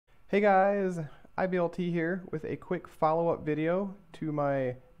Hey guys, iBLT here with a quick follow-up video to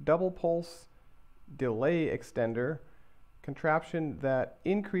my double pulse delay extender contraption that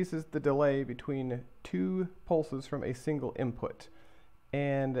increases the delay between two pulses from a single input.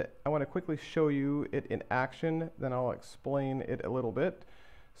 And I want to quickly show you it in action, then I'll explain it a little bit.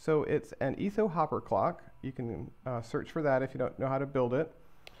 So it's an etho hopper clock. You can search for that if you don't know how to build it,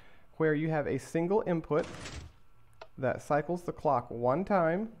 where you have a single input that cycles the clock one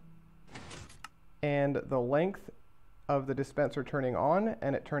time, and the length of the dispenser turning on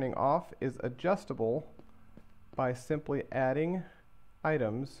and it turning off is adjustable by simply adding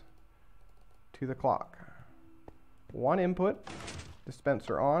items to the clock. One input,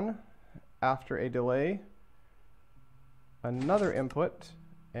 dispenser on, after a delay, another input,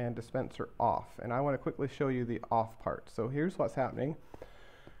 and dispenser off. And I want to quickly show you the off part. So here's what's happening.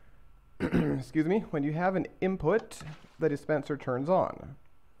 Excuse me. When you have an input, the dispenser turns on.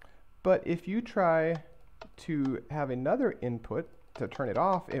 But if you try to have another input to turn it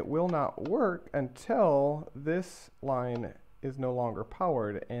off, it will not work until this line is no longer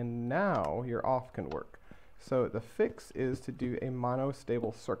powered, and now your off can work. So the fix is to do a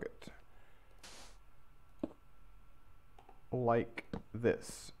monostable circuit like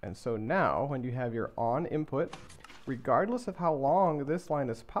this. And so now when you have your on input, regardless of how long this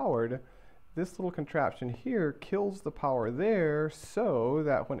line is powered, this little contraption here kills the power there so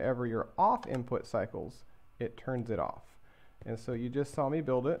that whenever your off input cycles, it turns it off. And so you just saw me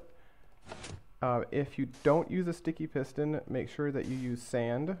build it. If you don't use a sticky piston, make sure that you use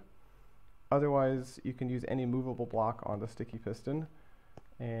sand. Otherwise, you can use any movable block on the sticky piston.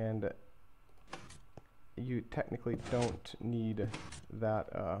 And you technically don't need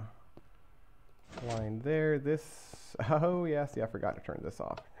that line there. Oh yes, I forgot to turn this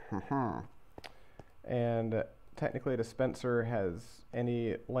off. And technically a dispenser has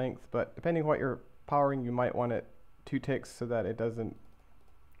any length, but depending on what you're powering, you might want it 2 ticks so that it doesn't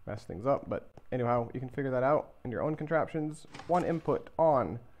mess things up. But anyhow, you can figure that out in your own contraptions. One input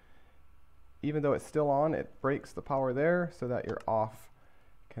on, even though it's still on, it breaks the power there so that your off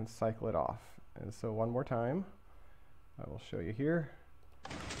can cycle it off. And so one more time, I will show you here.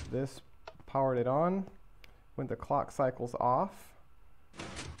 This powered it on. When the clock cycles off,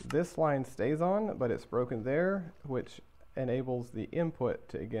 this line stays on, but it's broken there, which enables the input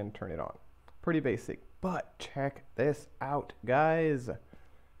to again turn it on. Pretty basic, but check this out, guys.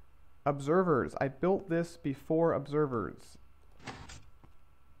 Observers. I built this before observers.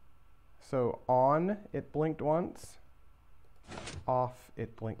 So on, it blinked once. Off,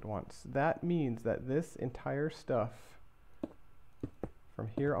 it blinked once. That means that this entire stuff from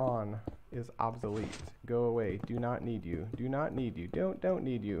here on is obsolete. Go away. Do not need you. Do not need you. Don't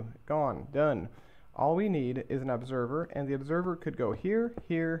need you. Gone. Done. All we need is an observer, and the observer could go here,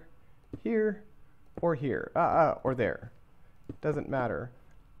 here, here, or here, or there. Doesn't matter.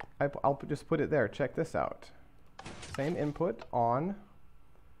 I'll just put it there. Check this out. Same input on.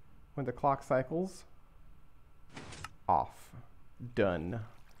 When the clock cycles, off. Done.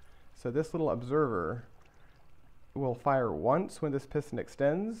 So this little observer will fire once when this piston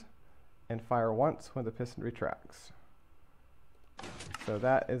extends and fire once when the piston retracts. So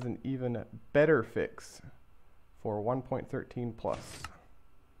that is an even better fix for 1.13 plus.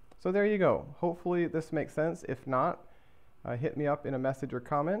 So there you go. Hopefully this makes sense. If not, hit me up in a message or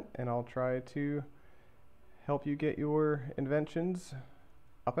comment and I'll try to help you get your inventions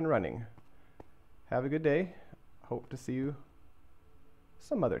up and running. Have a good day. Hope to see you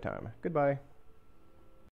some other time. Goodbye.